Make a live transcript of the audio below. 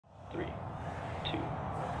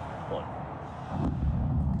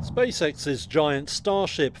SpaceX's giant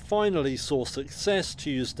Starship finally saw success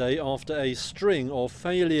Tuesday after a string of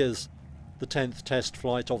failures. The 10th test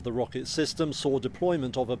flight of the rocket system saw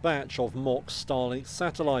deployment of a batch of mock Starlink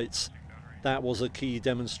satellites. That was a key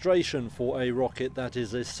demonstration for a rocket that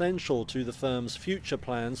is essential to the firm's future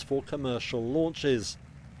plans for commercial launches.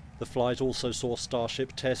 The flight also saw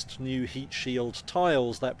Starship test new heat shield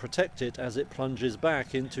tiles that protect it as it plunges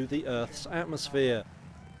back into the Earth's atmosphere.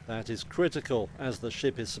 That is critical, as the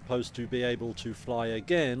ship is supposed to be able to fly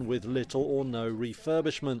again with little or no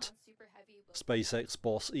refurbishment. SpaceX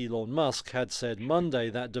boss Elon Musk had said Monday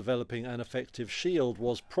that developing an effective shield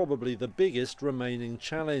was probably the biggest remaining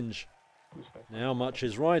challenge. Now much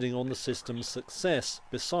is riding on the system's success,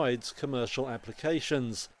 besides commercial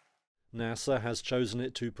applications. NASA has chosen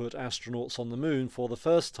it to put astronauts on the moon for the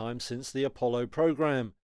first time since the Apollo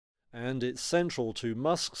program. And it's central to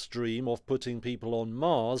Musk's dream of putting people on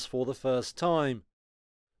Mars for the first time.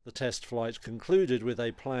 The test flight concluded with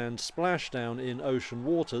a planned splashdown in ocean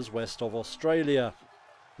waters west of Australia.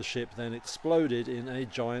 The ship then exploded in a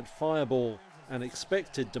giant fireball, an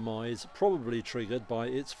expected demise probably triggered by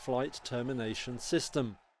its flight termination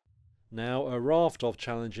system. Now a raft of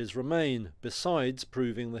challenges remain, besides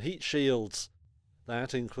proving the heat shields.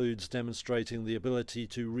 That includes demonstrating the ability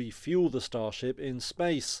to refuel the Starship in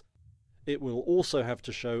space. It will also have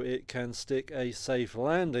to show it can stick a safe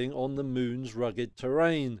landing on the moon's rugged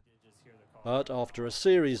terrain. But after a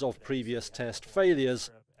series of previous test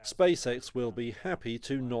failures, SpaceX will be happy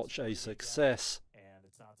to notch a success.